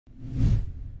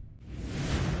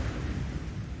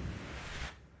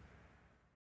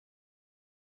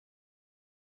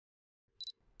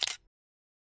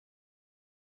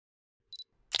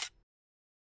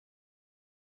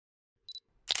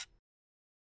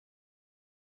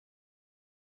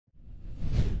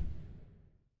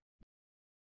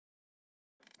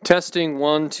Testing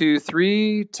 1, 2,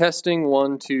 3. Testing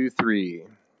 1, 2, 3.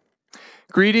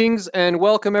 Greetings and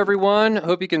welcome, everyone.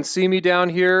 Hope you can see me down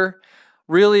here.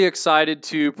 Really excited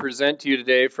to present to you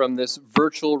today from this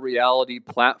virtual reality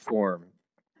platform.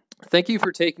 Thank you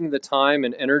for taking the time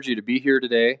and energy to be here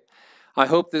today. I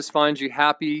hope this finds you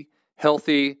happy,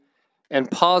 healthy, and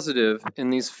positive in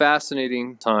these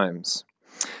fascinating times.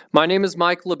 My name is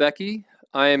Mike Libecki.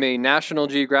 I am a National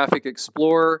Geographic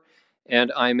explorer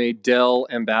and I'm a Dell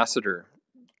ambassador.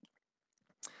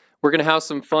 We're going to have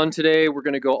some fun today. We're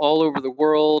going to go all over the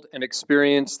world and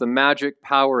experience the magic,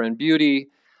 power, and beauty,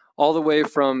 all the way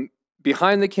from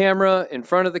behind the camera, in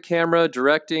front of the camera,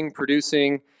 directing,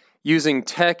 producing, using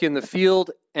tech in the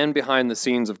field, and behind the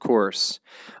scenes, of course.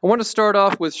 I want to start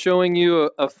off with showing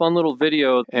you a fun little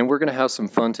video, and we're going to have some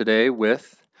fun today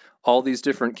with all these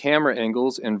different camera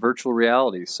angles and virtual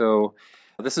reality. So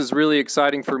this is really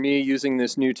exciting for me using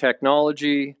this new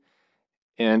technology,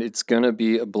 and it's going to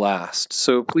be a blast.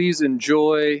 So please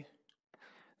enjoy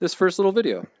this first little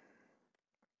video.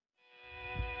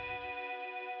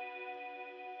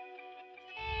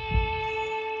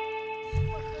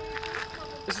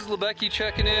 This is Libecki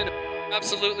checking in.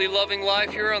 Absolutely loving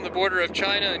life here on the border of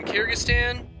China and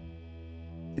Kyrgyzstan.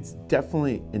 It's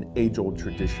definitely an age-old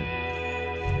tradition.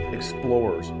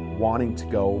 Explorers wanting to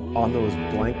go on those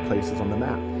blank places on the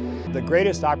map. The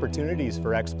greatest opportunities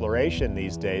for exploration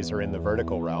these days are in the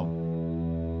vertical realm.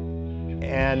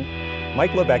 And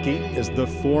Mike Libecki is the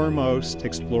foremost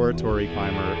exploratory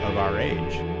climber of our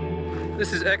age.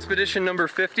 This is expedition number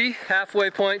 50, halfway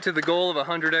point to the goal of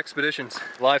 100 expeditions.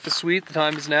 Life is sweet, the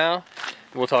time is now,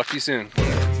 and we'll talk to you soon.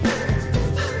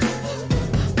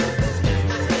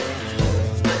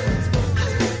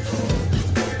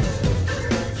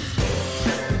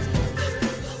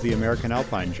 The American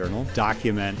Alpine Journal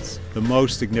documents the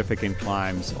most significant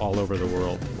climbs all over the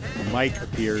world. Mike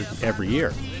appears every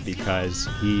year because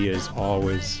he is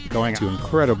always going to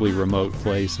incredibly remote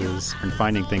places and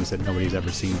finding things that nobody's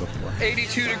ever seen before.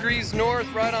 82 degrees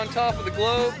north, right on top of the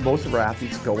globe. Most of our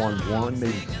athletes go on one,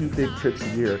 maybe two big trips a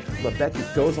year.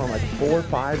 Libecki goes on like 4,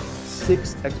 5,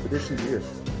 6 expeditions a year.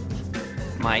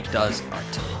 Mike does a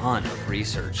ton of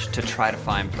research to try to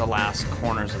find the last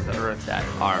corners of the Earth that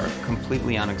are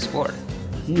completely unexplored.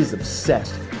 He is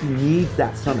obsessed. He needs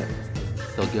that summit.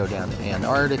 He'll go down to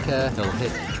Antarctica, he'll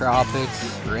hit the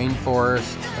tropics,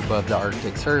 rainforest, above the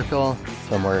Arctic Circle,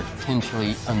 somewhere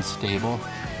potentially unstable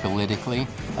politically,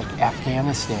 like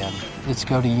Afghanistan. Let's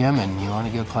go to Yemen. You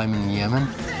want to go climbing in Yemen?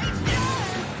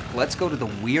 Let's go to the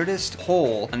weirdest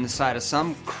hole on the side of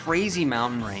some crazy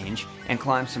mountain range and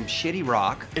climb some shitty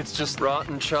rock. It's just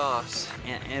rotten choss.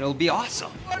 And it'll be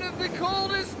awesome. One of the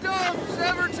coldest dumps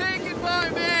ever taken by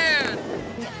man!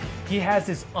 He has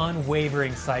this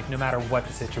unwavering psyche no matter what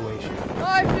the situation.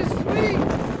 Life is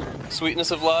sweet!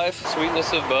 Sweetness of life,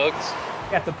 sweetness of bugs.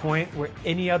 At the point where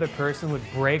any other person would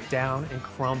break down and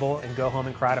crumble and go home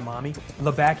and cry to mommy,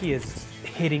 Libecki is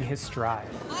hitting his stride.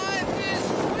 Life is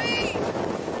sweet!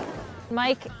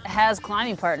 Mike has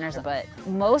climbing partners, but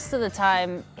most of the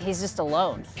time, he's just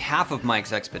alone. Half of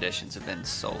Mike's expeditions have been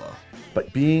solo.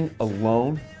 But being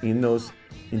alone in those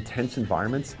intense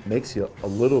environments makes you a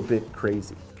little bit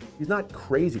crazy. He's not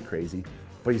crazy,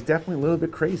 but he's definitely a little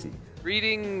bit crazy.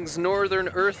 Greetings, northern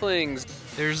earthlings.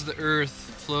 There's the earth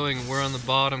flowing. We're on the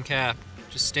bottom cap,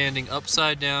 just standing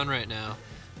upside down right now,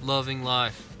 loving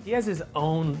life. He has his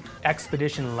own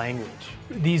expedition language,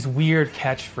 these weird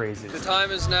catchphrases. The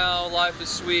time is now, life is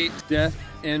sweet. Death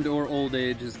and or old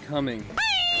age is coming.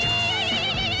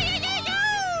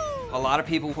 A lot of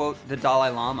people quote the Dalai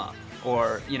Lama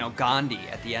or, Gandhi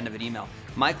at the end of an email.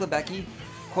 Mike Libecki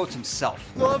quotes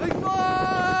himself. Loving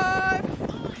life!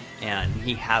 And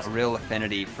he has a real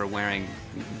affinity for wearing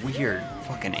weird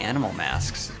fucking animal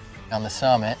masks. On the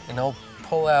summit, and he'll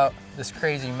pull out this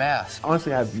crazy mask.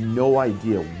 Honestly, I have no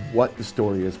idea what the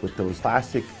story is with those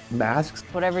plastic masks.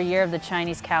 Whatever year of the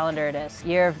Chinese calendar it is,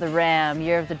 year of the ram,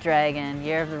 year of the dragon,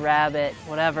 year of the rabbit,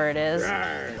 whatever it is.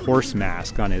 Horse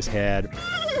mask on his head.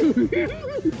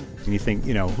 And you think,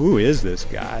 who is this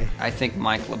guy? I think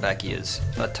Mike Libecki is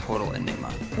a total enigma.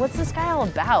 What's this guy all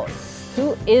about?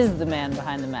 Who is the man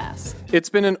behind the mask? It's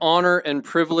been an honor and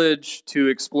privilege to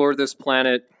explore this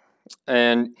planet,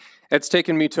 and it's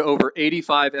taken me to over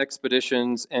 85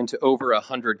 expeditions and to over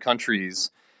 100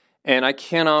 countries. And I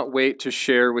cannot wait to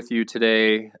share with you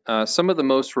today some of the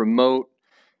most remote,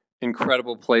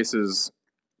 incredible places.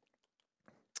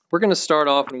 We're going to start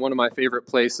off in one of my favorite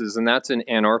places, and that's in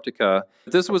Antarctica.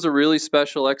 This was a really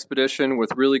special expedition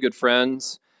with really good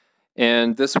friends,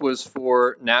 and this was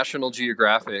for National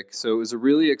Geographic. So it was a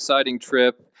really exciting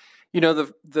trip. You know,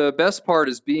 the best part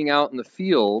is being out in the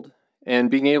field and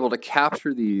being able to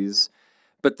capture these,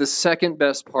 but the second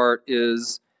best part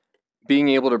is being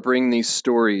able to bring these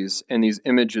stories and these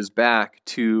images back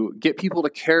to get people to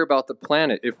care about the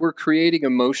planet. If we're creating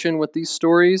emotion with these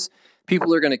stories,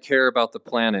 people are going to care about the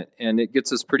planet, and it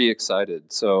gets us pretty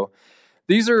excited. So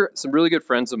these are some really good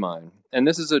friends of mine, and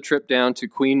this is a trip down to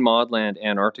Queen Maud Land,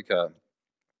 Antarctica.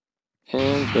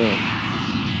 And boom.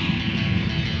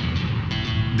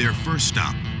 Their first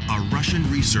stop, a Russian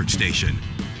research station,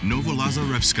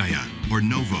 Novolazarevskaya, or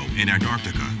Novo, in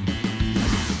Antarctica,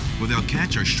 where they'll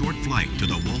catch a short flight to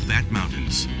the Wolfat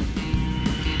Mountains.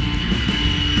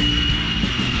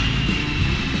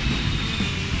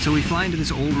 So we fly into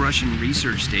this old Russian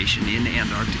research station in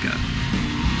Antarctica.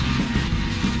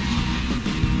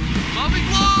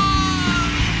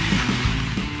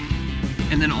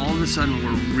 And then all of a sudden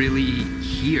we're really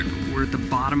here. We're at the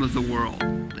bottom of the world,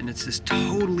 and it's this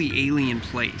totally alien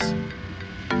place.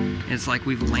 And it's like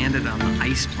we've landed on the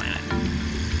ice planet.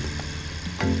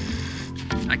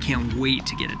 I can't wait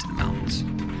to get into the mountains.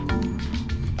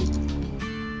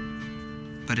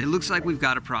 But it looks like we've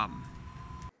got a problem.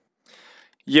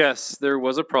 Yes, there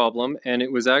was a problem, and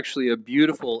it was actually a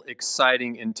beautiful,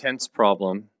 exciting, intense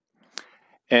problem.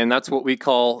 And that's what we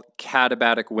call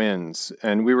katabatic winds.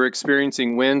 And we were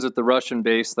experiencing winds at the Russian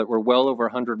base that were well over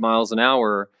 100 miles an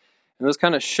hour, and those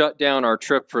kind of shut down our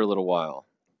trip for a little while.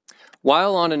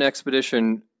 While on an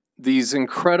expedition, these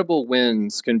incredible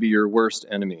winds can be your worst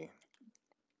enemy.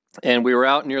 And we were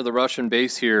out near the Russian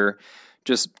base here,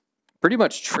 just pretty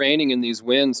much training in these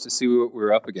winds to see what we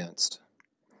were up against.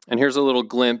 And here's a little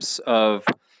glimpse of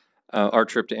our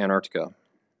trip to Antarctica.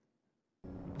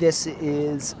 This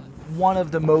is one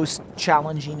of the most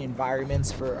challenging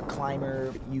environments for a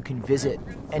climber you can visit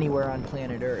anywhere on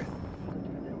planet Earth.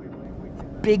 A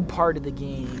big part of the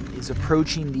game is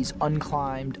approaching these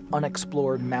unclimbed,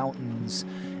 unexplored mountains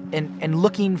and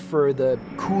looking for the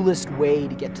coolest way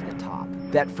to get to the top.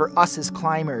 That for us as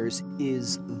climbers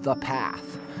is the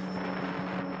path.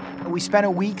 We spent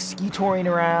a week ski touring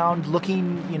around,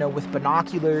 looking, with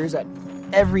binoculars at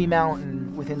every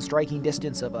mountain within striking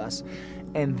distance of us.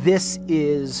 And this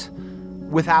is,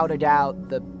 without a doubt,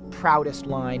 the proudest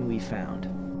line we found.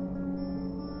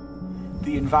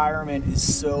 The environment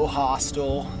is so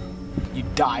hostile. You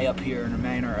die up here in a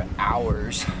matter of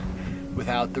hours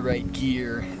without the right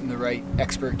gear and the right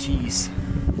expertise.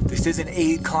 This isn't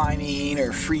aid climbing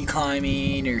or free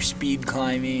climbing or speed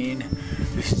climbing.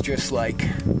 This is just like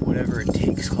whatever it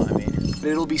takes climbing. But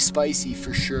it'll be spicy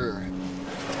for sure.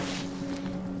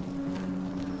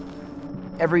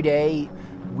 Every day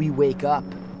we wake up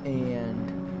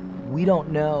and we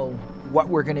don't know what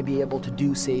we're going to be able to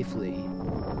do safely.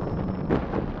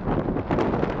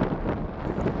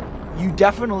 You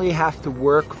definitely have to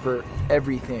work for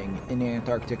everything in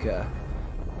Antarctica.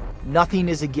 Nothing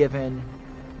is a given.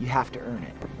 You have to earn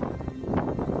it.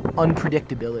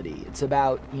 Unpredictability. It's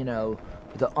about,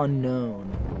 the unknown.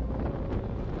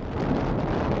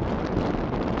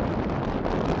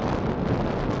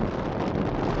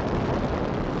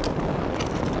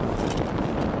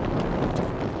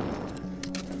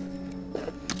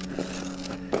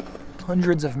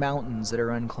 Hundreds of mountains that are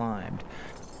unclimbed.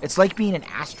 It's like being an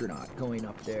astronaut going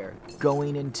up there,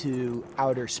 going into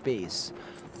outer space.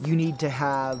 You need to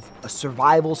have a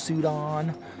survival suit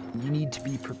on. You need to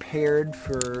be prepared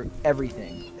for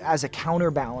everything. As a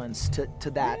counterbalance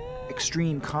to that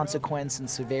extreme consequence and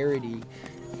severity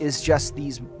is just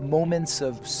these moments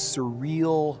of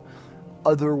surreal,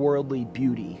 otherworldly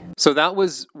beauty. So that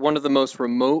was one of the most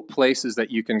remote places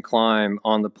that you can climb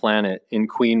on the planet in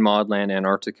Queen Maud Land,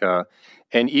 Antarctica.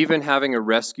 And even having a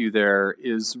rescue there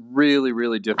is really,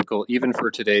 really difficult, even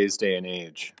for today's day and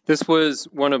age. This was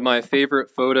one of my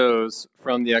favorite photos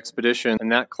from the expedition,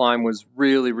 and that climb was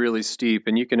really, really steep.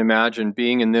 And you can imagine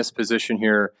being in this position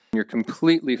here, you're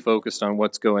completely focused on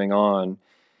what's going on.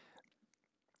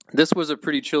 This was a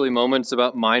pretty chilly moment. It's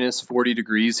about minus 40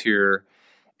 degrees here.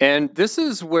 And this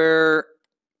is where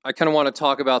I kind of want to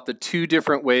talk about the two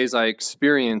different ways I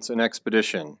experience an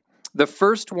expedition. The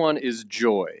first one is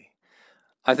joy.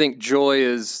 I think joy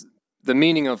is the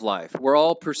meaning of life. We're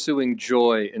all pursuing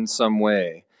joy in some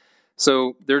way.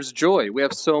 So there's joy. We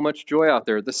have so much joy out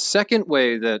there. The second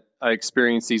way that I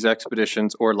experience these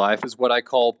expeditions or life is what I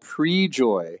call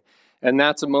pre-joy. And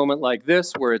that's a moment like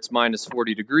this where it's minus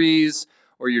 40 degrees,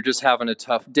 or you're just having a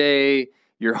tough day,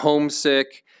 you're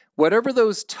homesick. Whatever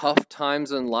those tough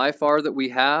times in life are that we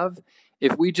have,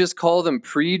 if we just call them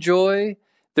pre-joy,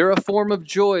 They're a form of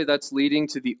joy that's leading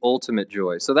to the ultimate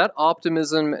joy. So that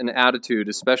optimism and attitude,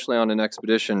 especially on an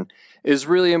expedition, is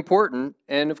really important.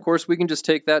 And of course, we can just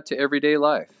take that to everyday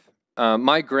life.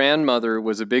 My grandmother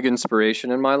was a big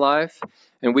inspiration in my life,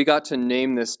 and we got to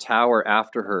name this tower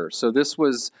after her. So this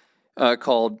was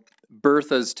called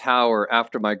Bertha's Tower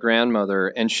after my grandmother,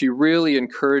 and she really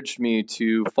encouraged me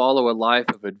to follow a life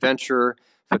of adventure,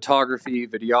 photography,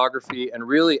 videography, and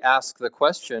really ask the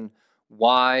question,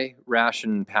 why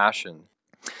ration passion?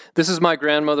 This is my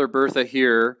grandmother Bertha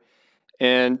here,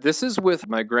 and this is with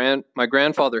my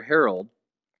grandfather Harold,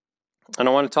 and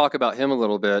I want to talk about him a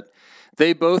little bit.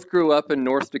 They both grew up in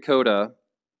North Dakota,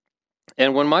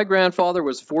 and when my grandfather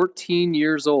was 14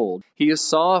 years old, he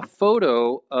saw a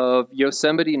photo of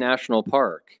Yosemite National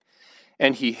Park,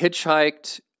 and he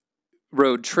hitchhiked,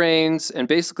 rode trains, and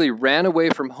basically ran away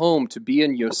from home to be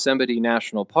in Yosemite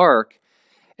National Park.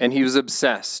 And he was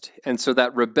obsessed. And so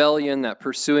that rebellion, that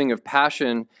pursuing of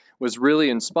passion was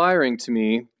really inspiring to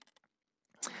me.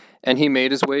 And he made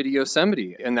his way to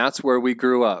Yosemite. And that's where we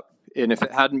grew up. And if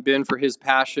it hadn't been for his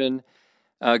passion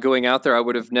going out there, I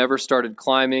would have never started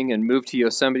climbing and moved to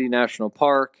Yosemite National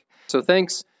Park. So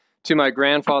thanks to my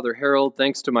grandfather Harold,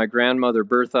 thanks to my grandmother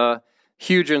Bertha,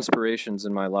 huge inspirations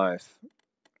in my life.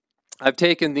 I've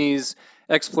taken these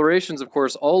explorations, of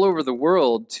course, all over the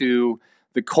world to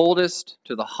the coldest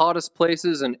to the hottest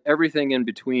places and everything in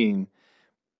between.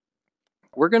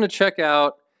 We're going to check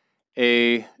out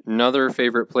another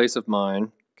favorite place of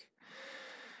mine.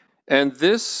 And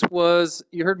this was,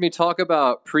 you heard me talk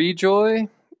about pre-joy.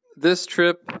 This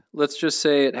trip, let's just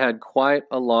say it had quite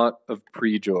a lot of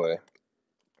pre-joy.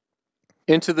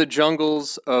 Into the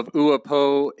jungles of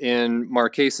Uapo in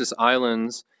Marquesas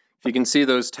Islands. If you can see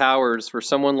those towers, for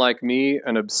someone like me,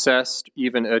 an obsessed,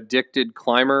 even addicted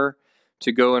climber,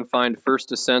 to go and find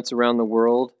first ascents around the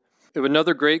world. It was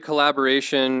another great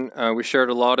collaboration. We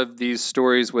shared a lot of these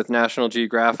stories with National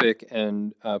Geographic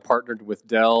and partnered with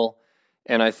Dell.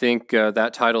 And I think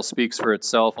that title speaks for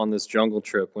itself on this jungle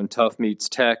trip, When Tough Meets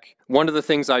Tech. One of the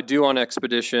things I do on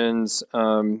expeditions,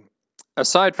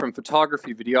 aside from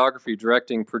photography, videography,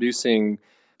 directing, producing,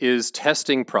 is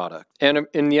testing product. And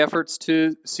in the efforts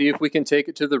to see if we can take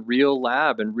it to the real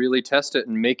lab and really test it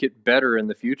and make it better in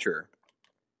the future.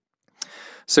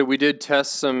 So we did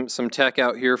test some tech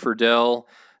out here for Dell.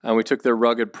 We took their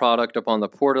rugged product up on the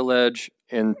portaledge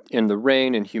in the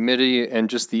rain and humidity and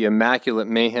just the immaculate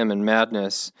mayhem and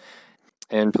madness.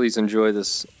 And please enjoy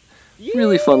this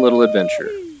really fun little adventure.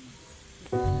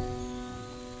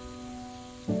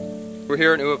 We're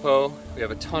here in Uapo. We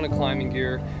have a ton of climbing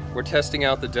gear. We're testing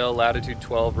out the Dell Latitude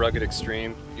 12 Rugged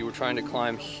Extreme. You were trying to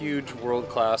climb huge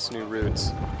world-class new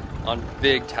routes on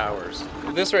big towers.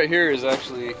 This right here is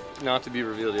actually not to be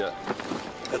revealed yet.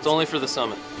 That's only for the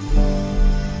summit.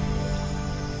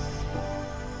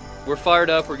 We're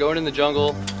fired up, we're going in the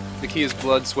jungle. The key is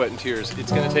blood, sweat, and tears.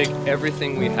 It's gonna take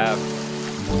everything we have.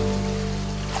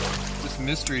 This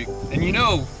mystery, and you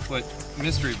know what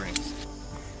mystery brings.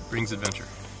 Brings adventure.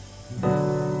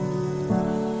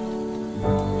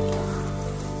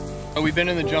 We've been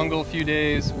in the jungle a few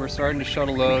days. We're starting to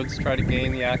shuttle loads, try to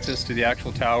gain the access to the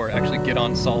actual tower, actually get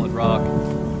on solid rock.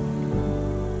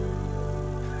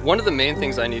 One of the main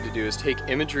things I need to do is take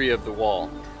imagery of the wall,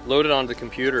 load it onto the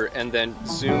computer, and then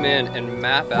zoom in and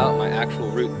map out my actual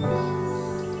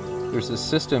route. There's a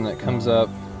system that comes up,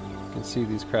 you can see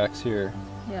these cracks here.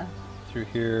 Yeah. Through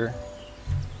here,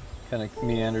 kind of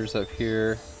meanders up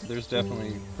here. There's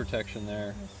definitely protection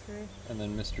there. Mystery. And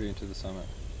then mystery into the summit.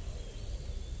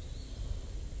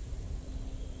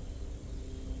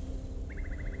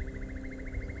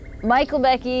 Mike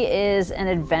Libecki is an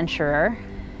adventurer.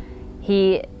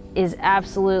 He is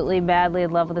absolutely madly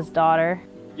in love with his daughter.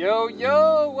 Yo,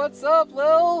 yo, what's up,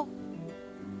 Lil?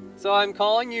 So I'm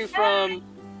calling you from,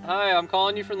 hi, I'm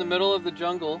calling you from the middle of the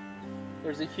jungle.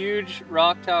 There's a huge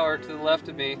rock tower to the left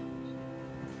of me.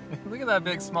 Look at that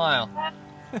big smile.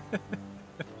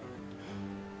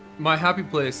 My happy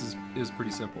place is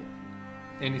pretty simple.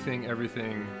 Anything,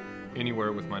 everything,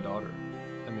 anywhere with my daughter.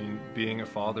 I mean, being a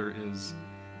father is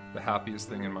the happiest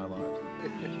thing in my life.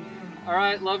 All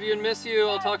right, love you and miss you.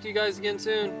 I'll talk to you guys again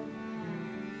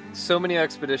soon. So many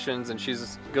expeditions, and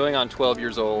she's going on 12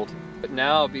 years old. But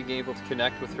now being able to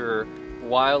connect with her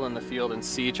while in the field and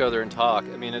see each other and talk,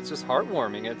 I mean, it's just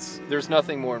heartwarming. There's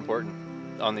nothing more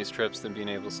important on these trips than being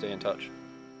able to stay in touch.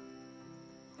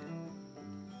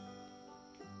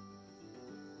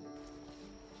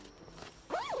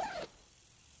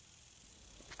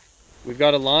 We've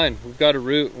got a line, we've got a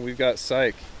route, and we've got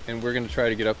psych, and we're going to try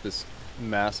to get up this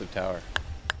massive tower.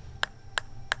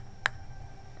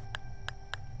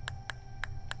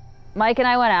 Mike and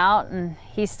I went out and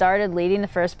he started leading the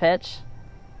first pitch.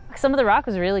 Some of the rock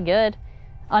was really good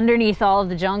underneath all of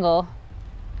the jungle.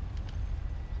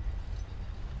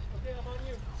 Okay, I'm on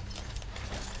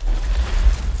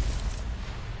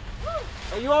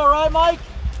you. Are you all right, Mike?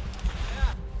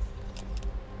 Yeah.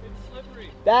 It's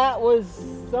slippery. That was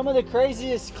some of the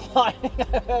craziest climbing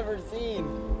I've ever seen.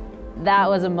 That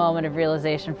was a moment of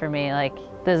realization for me, like,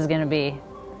 this is gonna be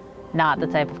not the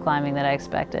type of climbing that I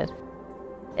expected.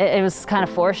 It was kind of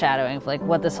foreshadowing of like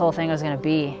what this whole thing was gonna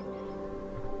be.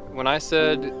 When I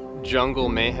said jungle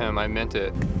mayhem, I meant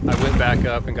it. I went back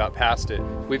up and got past it.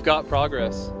 We've got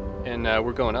progress, and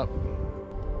we're going up.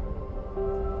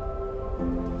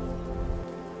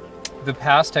 The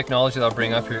past technology that I'll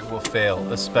bring up here will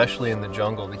fail, especially in the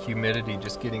jungle. The humidity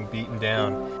just getting beaten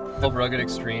down. The rugged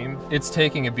extreme, it's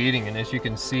taking a beating, and as you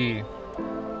can see,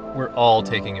 we're all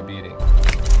taking a beating.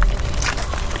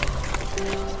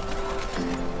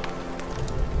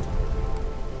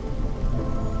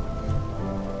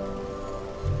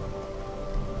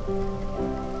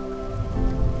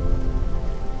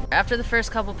 After the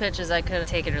first couple pitches, I could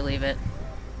take it or leave it.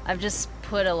 I've just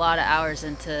put a lot of hours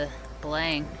into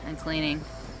belaying and cleaning.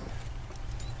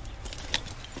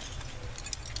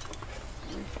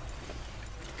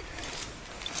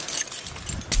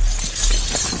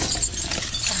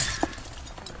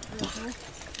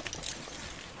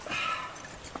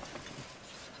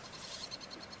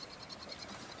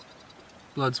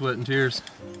 Blood, sweat, and tears.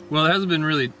 Well, there hasn't been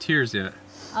really tears yet.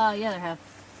 Yeah, there have.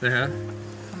 There have?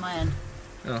 On my end.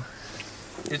 Oh.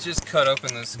 It's just cut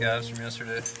open those scabs from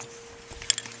yesterday.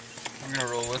 I'm gonna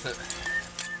roll with it.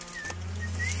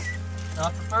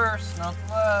 Not the first, not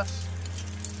the last.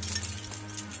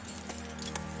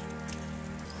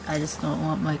 I just don't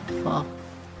want Mike to fall.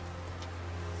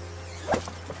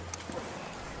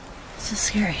 It's so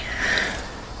scary.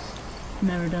 I've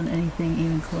never done anything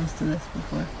even close to this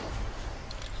before.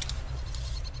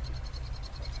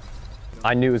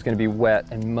 I knew it was going to be wet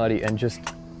and muddy and just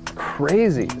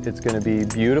crazy. It's going to be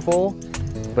beautiful,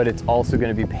 but it's also going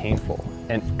to be painful.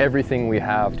 And everything we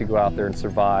have to go out there and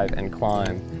survive and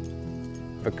climb.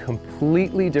 A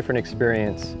completely different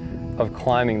experience of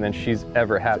climbing than she's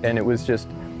ever had. And it was just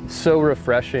so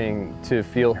refreshing to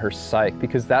feel her psyche,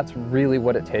 because that's really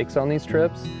what it takes on these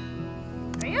trips.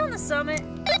 Are you on the summit?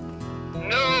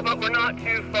 No, but we're not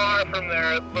too far from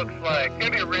there, it looks like. It's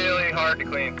going to be really hard to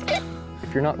clean.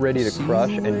 If you're not ready to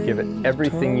crush and give it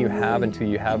everything you have until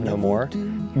you have no more,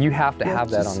 you have to have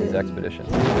that on these expeditions.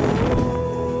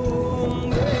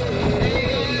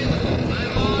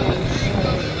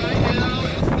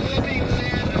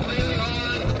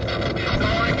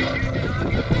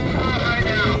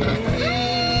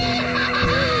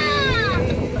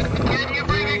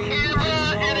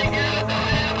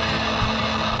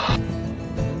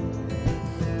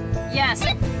 Yes.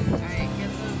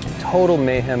 Total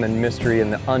mayhem and mystery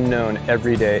and the unknown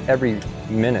every day, every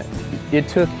minute. It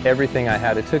took everything I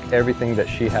had, it took everything that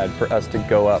she had for us to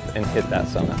go up and hit that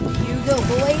summit. Here we go,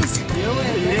 boys. Do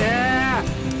it. Yeah!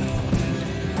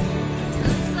 To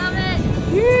the summit.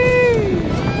 Yay!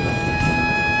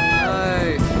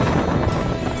 Nice.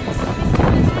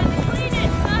 Clean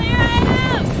it, so here I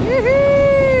am.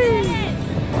 Woohoo!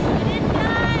 I didn't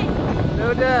die.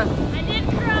 No death. I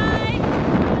didn't cry.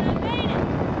 I made it.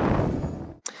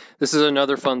 This is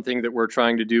another fun thing that we're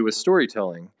trying to do with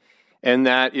storytelling, and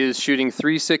that is shooting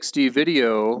 360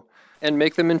 video and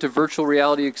make them into virtual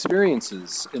reality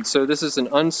experiences. And so this is an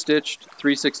unstitched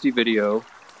 360 video.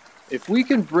 If we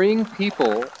can bring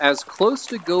people as close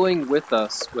to going with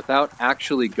us without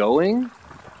actually going,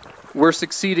 we're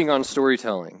succeeding on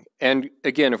storytelling. And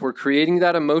again, if we're creating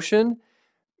that emotion,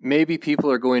 maybe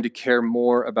people are going to care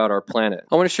more about our planet.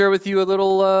 I want to share with you a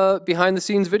little behind the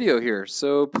scenes video here,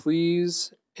 so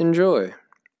please enjoy.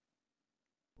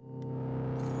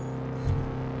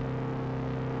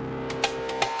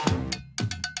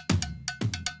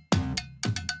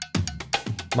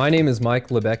 My name is Mike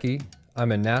Libecki.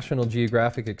 I'm a National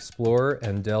Geographic explorer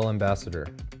and Dell ambassador.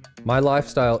 My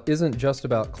lifestyle isn't just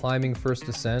about climbing first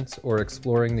ascents or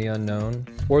exploring the unknown,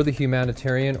 or the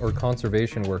humanitarian or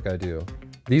conservation work I do.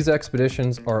 These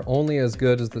expeditions are only as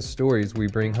good as the stories we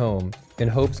bring home, in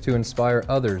hopes to inspire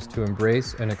others to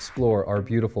embrace and explore our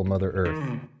beautiful Mother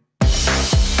Earth.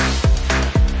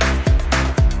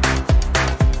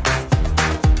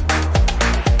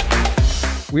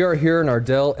 We are here in our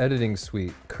Dell editing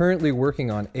suite, currently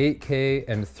working on 8K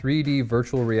and 3D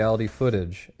virtual reality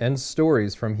footage and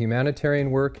stories from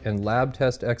humanitarian work and lab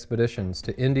test expeditions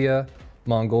to India,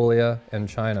 Mongolia, and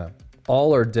China.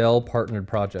 All are Dell partnered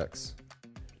projects.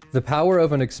 The power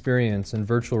of an experience in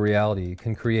virtual reality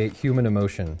can create human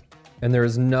emotion. And there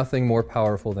is nothing more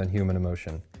powerful than human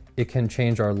emotion. It can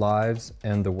change our lives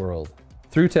and the world.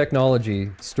 Through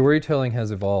technology, storytelling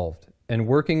has evolved, and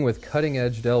working with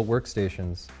cutting-edge Dell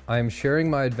workstations, I am sharing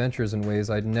my adventures in ways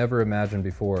I'd never imagined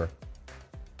before.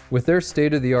 With their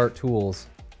state-of-the-art tools,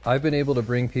 I've been able to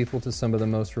bring people to some of the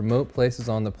most remote places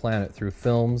on the planet through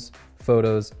films,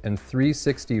 photos, and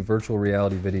 360 virtual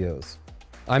reality videos.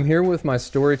 I'm here with my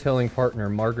storytelling partner,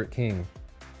 Margaret King,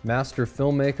 master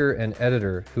filmmaker and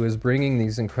editor who is bringing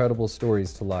these incredible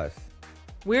stories to life.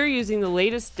 We're using the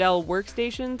latest Dell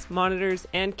workstations, monitors,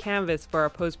 and Canvas for our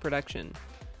post-production.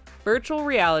 Virtual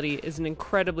reality is an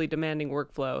incredibly demanding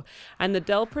workflow, and the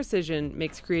Dell Precision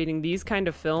makes creating these kind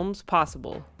of films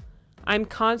possible. I'm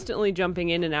constantly jumping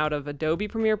in and out of Adobe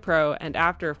Premiere Pro and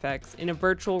After Effects in a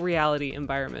virtual reality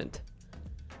environment.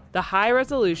 The high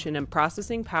resolution and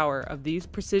processing power of these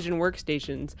precision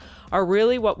workstations are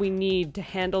really what we need to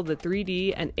handle the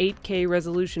 3D and 8K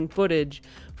resolution footage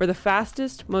for the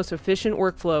fastest, most efficient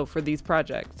workflow for these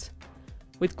projects.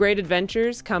 With great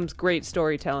adventures comes great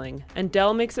storytelling, and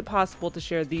Dell makes it possible to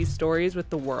share these stories with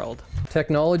the world.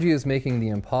 Technology is making the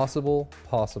impossible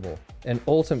possible, and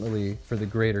ultimately for the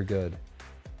greater good.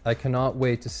 I cannot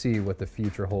wait to see what the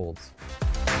future holds.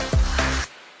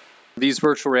 These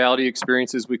virtual reality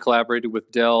experiences, we collaborated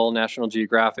with Dell, National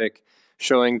Geographic,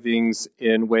 showing things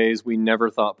in ways we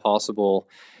never thought possible.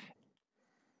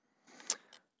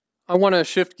 I want to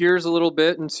shift gears a little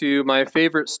bit into my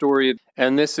favorite story,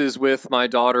 and this is with my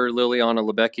daughter, Liliana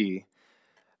Libecki.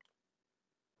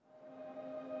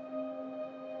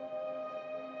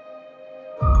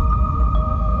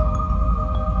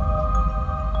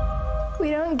 We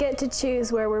don't get to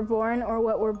choose where we're born or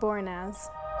what we're born as.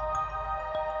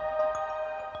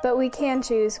 But we can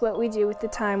choose what we do with the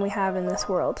time we have in this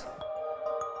world.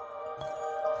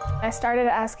 I started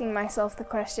asking myself the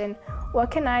question, what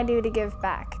can I do to give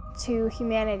back to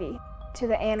humanity, to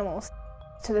the animals,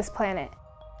 to this planet?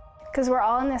 Because we're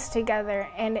all in this together,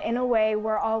 and in a way,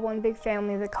 we're all one big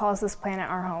family that calls this planet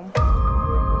our home.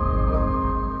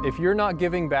 If you're not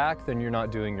giving back, then you're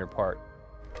not doing your part.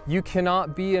 You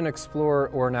cannot be an explorer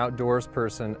or an outdoors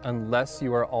person unless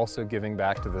you are also giving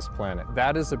back to this planet.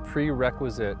 That is a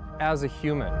prerequisite as a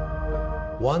human.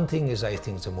 One thing is, I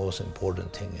think the most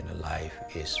important thing in a life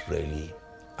is really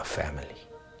a family.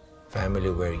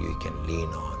 Family where you can lean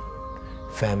on.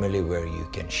 Family where you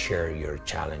can share your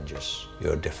challenges,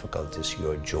 your difficulties,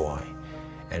 your joy.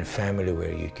 And family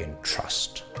where you can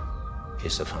trust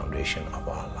is the foundation of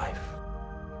our life.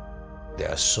 There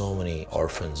are so many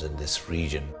orphans in this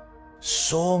region.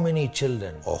 So many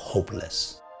children are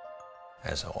hopeless.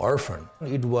 As an orphan,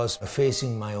 it was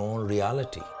facing my own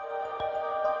reality.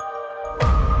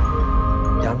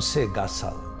 Jhamtse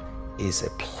Gatsal is a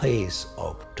place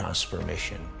of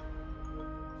transformation.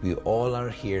 We all are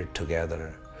here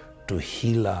together to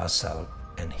heal ourselves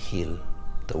and heal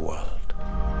the world.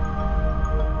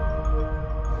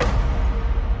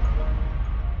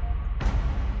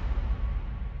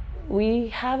 We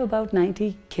have about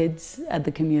 90 kids at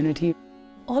the community.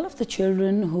 All of the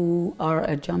children who are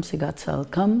at Jhamtse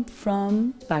Gatsal come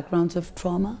from backgrounds of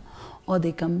trauma, or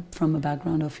they come from a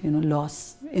background of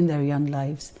loss in their young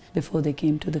lives before they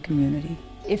came to the community.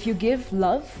 If you give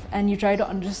love and you try to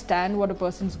understand what a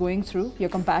person's going through, you're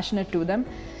compassionate to them,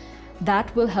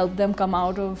 that will help them come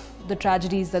out of the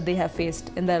tragedies that they have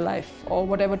faced in their life or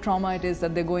whatever trauma it is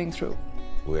that they're going through.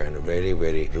 We're in a very,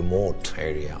 very remote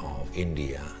area of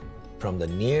India. From the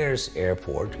nearest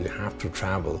airport, you have to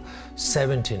travel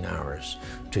 17 hours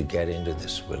to get into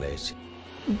this village.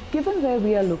 Given where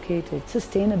we are located,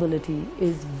 sustainability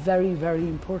is very, very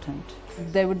important.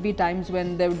 There would be times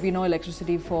when there would be no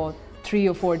electricity for 3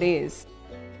 or 4 days.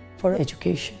 For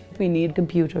education, we need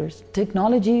computers.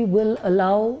 Technology will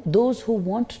allow those who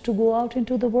want to go out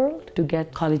into the world to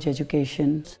get college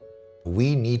education.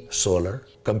 We need solar,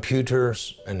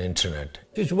 computers, and internet.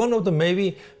 It's one of the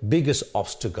maybe biggest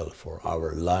obstacle for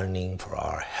our learning, for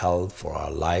our health, for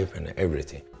our life, and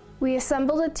everything. We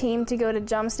assembled a team to go to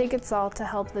Jhamtse Gatsal to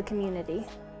help the community.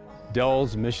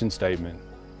 Dell's mission statement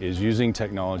is using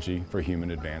technology for human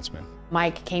advancement.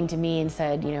 Mike came to me and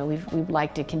said, we'd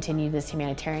like to continue this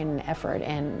humanitarian effort,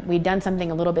 and we'd done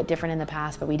something a little bit different in the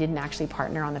past, but we didn't actually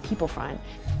partner on the people front.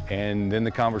 And then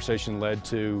the conversation led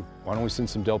to, why don't we send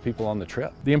some Dell people on the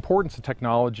trip? The importance of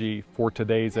technology for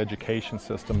today's education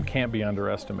system can't be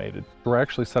underestimated. We're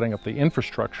actually setting up the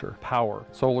infrastructure, power,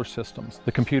 solar systems,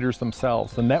 the computers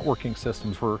themselves, the networking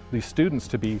systems for these students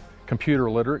to be computer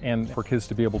literate and for kids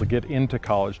to be able to get into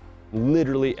college.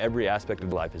 Literally every aspect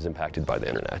of life is impacted by the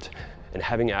internet. And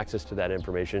having access to that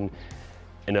information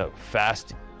in a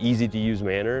fast, easy-to-use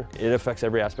manner, it affects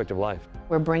every aspect of life.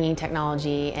 We're bringing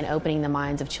technology and opening the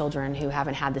minds of children who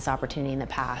haven't had this opportunity in the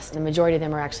past. The majority of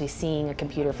them are actually seeing a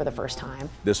computer for the first time.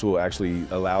 This will actually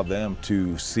allow them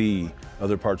to see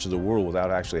other parts of the world without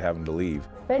actually having to leave.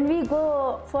 When we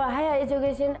go for higher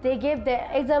education, they give the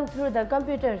exam through the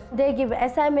computers. They give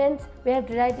assignments, we have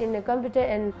to write in the computer,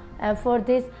 and for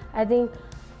this, I think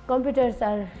computers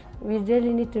we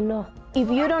really need to know. If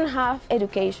you don't have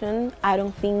education, I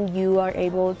don't think you are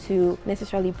able to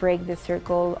necessarily break the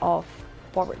circle of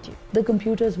poverty. The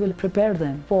computers will prepare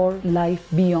them for life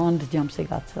beyond Jhamtse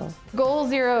Gatsal. Goal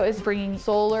Zero is bringing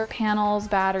solar panels,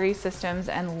 battery systems,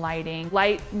 and lighting.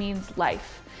 Light means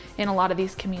life in a lot of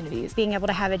these communities. Being able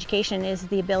to have education is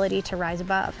the ability to rise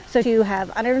above. So to have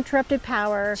uninterrupted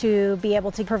power, to be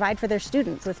able to provide for their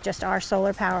students with just our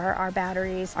solar power, our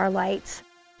batteries, our lights.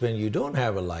 When you don't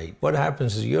have a light, what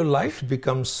happens is your life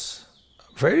becomes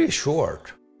very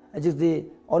short. Solar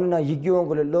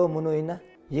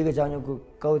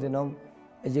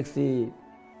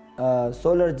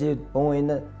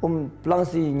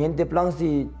plangsi niente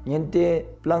plangsi niente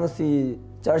plangsi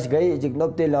charge gai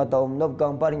nopte la taum nop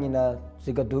gang paringina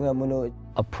sikadunga muno.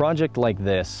 A project like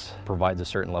this provides a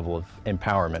certain level of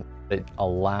empowerment. It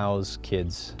allows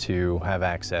kids to have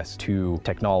access to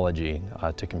technology,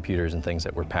 to computers and things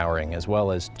that we're powering, as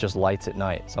well as just lights at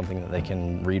night, something that they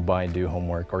can read by and do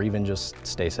homework, or even just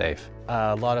stay safe.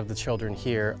 A lot of the children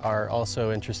here are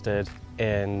also interested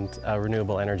in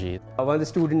renewable energy. One of the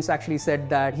students actually said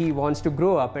that he wants to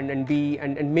grow up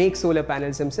and make solar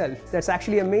panels himself. That's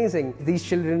actually amazing. These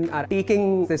children are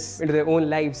taking this into their own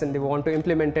lives and they want to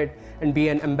implement it and be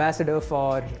an ambassador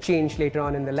for change later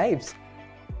on in their lives.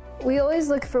 We always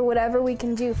look for whatever we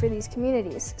can do for these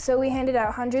communities, so we handed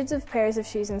out hundreds of pairs of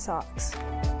shoes and socks.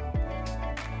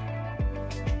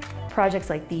 Projects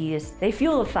like these, they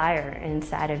fuel a fire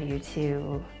inside of you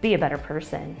to be a better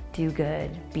person, do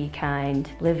good, be kind,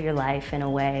 live your life in a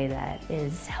way that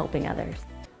is helping others.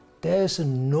 There's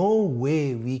no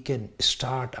way we can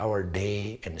start our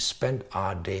day and spend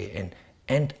our day and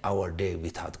end our day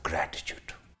without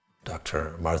gratitude.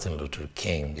 Dr. Martin Luther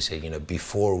King said,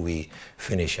 before we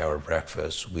finish our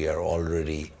breakfast, we are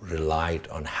already relied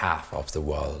on half of the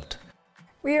world.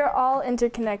 We are all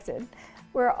interconnected.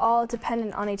 We're all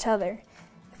dependent on each other.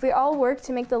 If we all work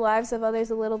to make the lives of others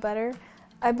a little better,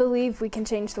 I believe we can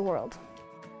change the world.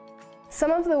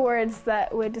 Some of the words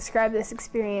that would describe this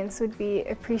experience would be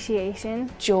appreciation,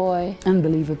 joy,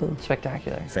 unbelievable,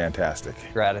 spectacular, fantastic,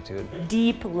 gratitude,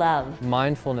 deep love,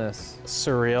 mindfulness,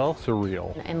 surreal,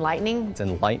 enlightening, it's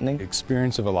enlightening,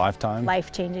 experience of a lifetime,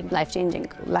 life-changing,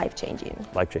 life-changing, life-changing,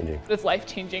 life-changing. It's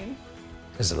life-changing.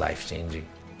 It's life-changing.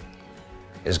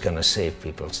 It's gonna save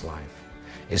people's life.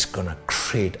 It's gonna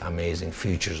create amazing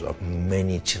futures of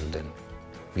many children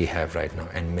we have right now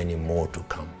and many more to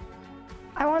come.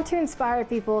 I want to inspire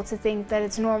people to think that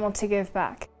it's normal to give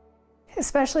back,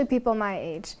 especially people my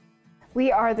age.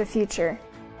 We are the future,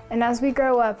 and as we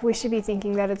grow up, we should be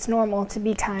thinking that it's normal to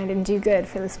be kind and do good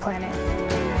for this planet.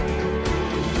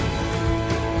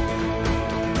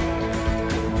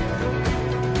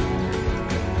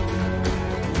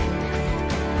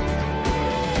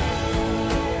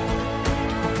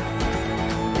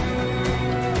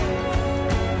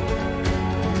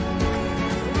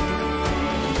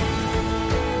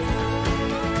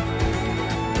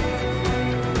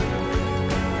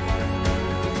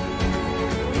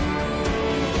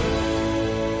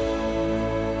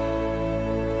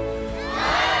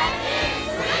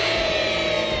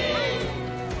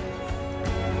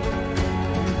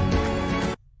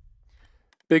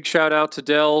 Big shout out to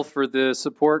Dell for the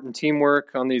support and teamwork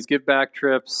on these give back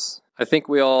trips. I think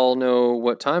we all know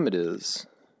what time it is.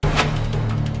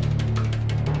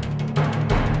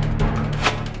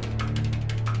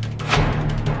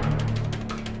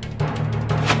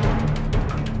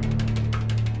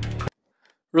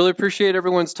 Really appreciate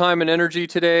everyone's time and energy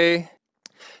today.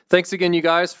 Thanks again, you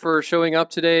guys, for showing up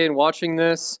today and watching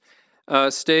this.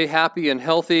 Stay happy and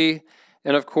healthy.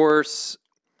 And of course,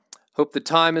 hope the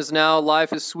time is now,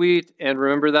 life is sweet, and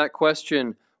remember that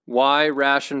question, why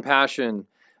ration passion?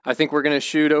 I think we're going to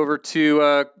shoot over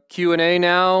to Q&A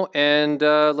now, and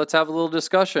let's have a little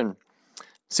discussion.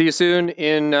 See you soon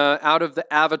in Out of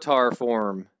the Avatar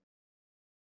form.